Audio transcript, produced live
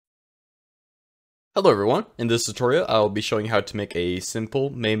Hello everyone, in this tutorial I will be showing how to make a simple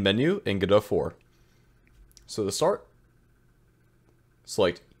main menu in Godot 4. So to start,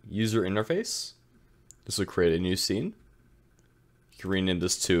 select User Interface. This will create a new scene. You can rename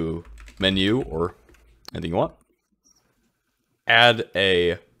this to Menu or anything you want. Add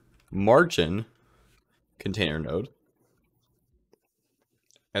a margin container node.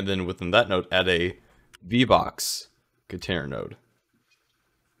 And then within that node, add a VBox container node.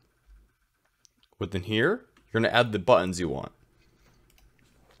 Within here, you're going to add the buttons you want.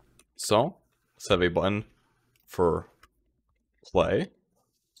 So, let's have a button for play.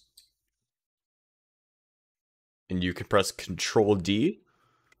 And you can press Control D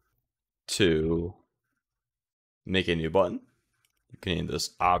to make a new button. You can name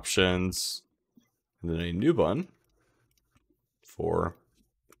this Options, and then a new button for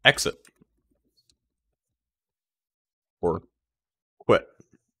Exit or Quit.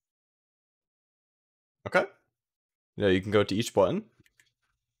 Okay. Now you can go to each button,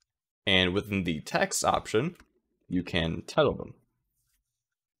 and within the text option, you can title them.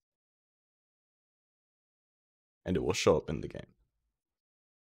 And it will show up in the game.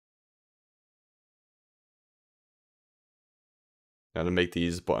 Now to make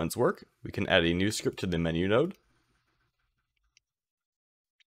these buttons work, we can add a new script to the menu node.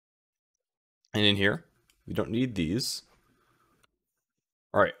 And in here, we don't need these.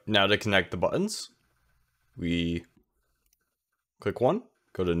 Alright, now to connect the buttons, we click one,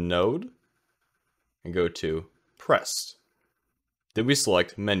 go to Node, and go to Pressed. Then we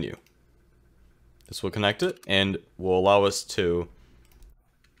select Menu. This will connect it and will allow us to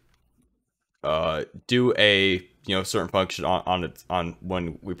do a certain function on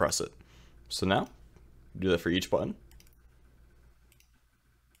when we press it. So now do that for each button.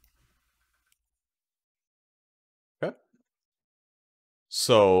 Okay.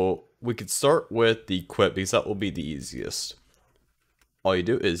 So we could start with the quit because that will be the easiest. All you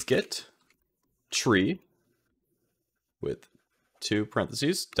do is get tree with 2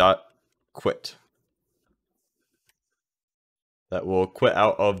 parentheses dot quit. That will quit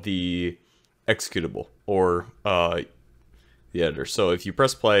out of the executable or the editor. So if you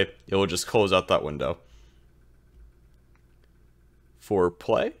press play, it will just close out that window. For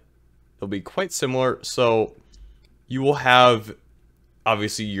play, it'll be quite similar. So you will have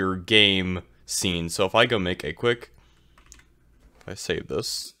obviously your game scene. So if I go make a quick, if I save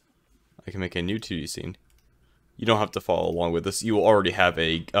this, I can make a new 2D scene. You don't have to follow along with this. You will already have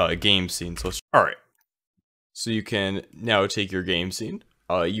a game scene. So all right. So you can now take your game scene.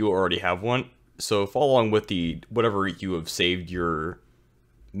 You already have one. So follow along with the whatever you have saved your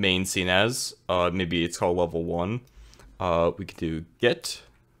main scene as. Maybe it's called level 1. We could do get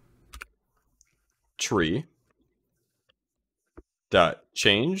tree dot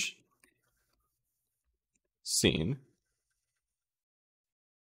change scene,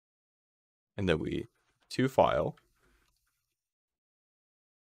 and then we to file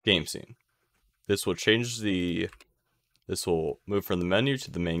game scene. This will change this will move from the menu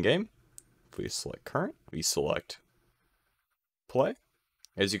to the main game. If we select current, we select play.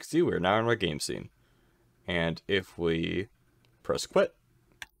 As you can see, we're now in our game scene. And if we press quit,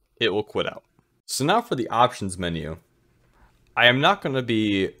 it will quit out. So now for the options menu. I am not going to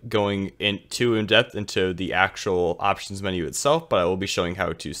be going too in depth into the actual options menu itself, but I will be showing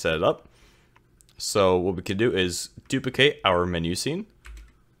how to set it up. So what we can do is duplicate our menu scene.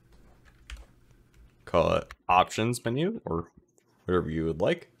 Call it options menu or whatever you would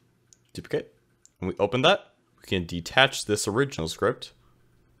like. Duplicate. When we open that, we can detach this original script.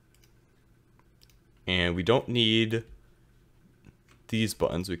 And we don't need these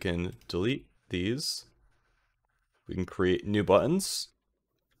buttons. We can delete these. We can create new buttons.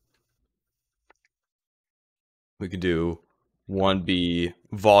 We could do 1B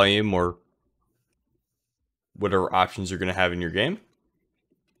volume or whatever options you're going to have in your game.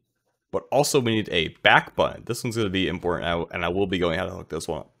 But also we need a back button. This one's going to be important, and I will be going how to hook this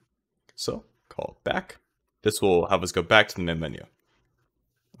one up. So call it back. This will have us go back to the main menu.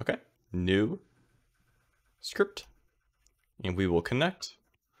 Okay, new script. And we will connect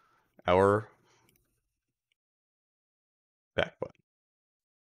our back button.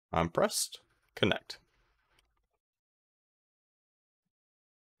 I'm pressed, connect.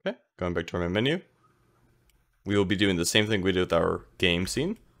 Okay, going back to our main menu. We will be doing the same thing we did with our game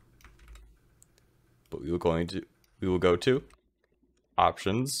scene. But we will go to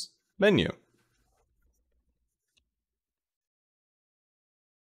options menu.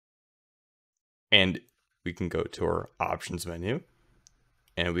 And we can go to our options menu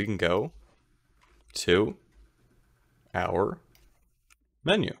and we can go to our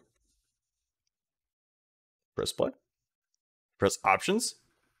menu. Press play. Press options.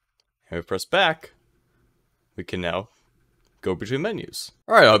 And we press back. We can now go between menus.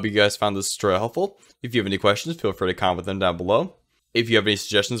 Alright, I hope you guys found this tutorial helpful. If you have any questions, feel free to comment them down below. If you have any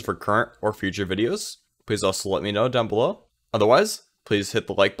suggestions for current or future videos, please also let me know down below. Otherwise, please hit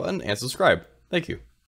the like button and subscribe. Thank you.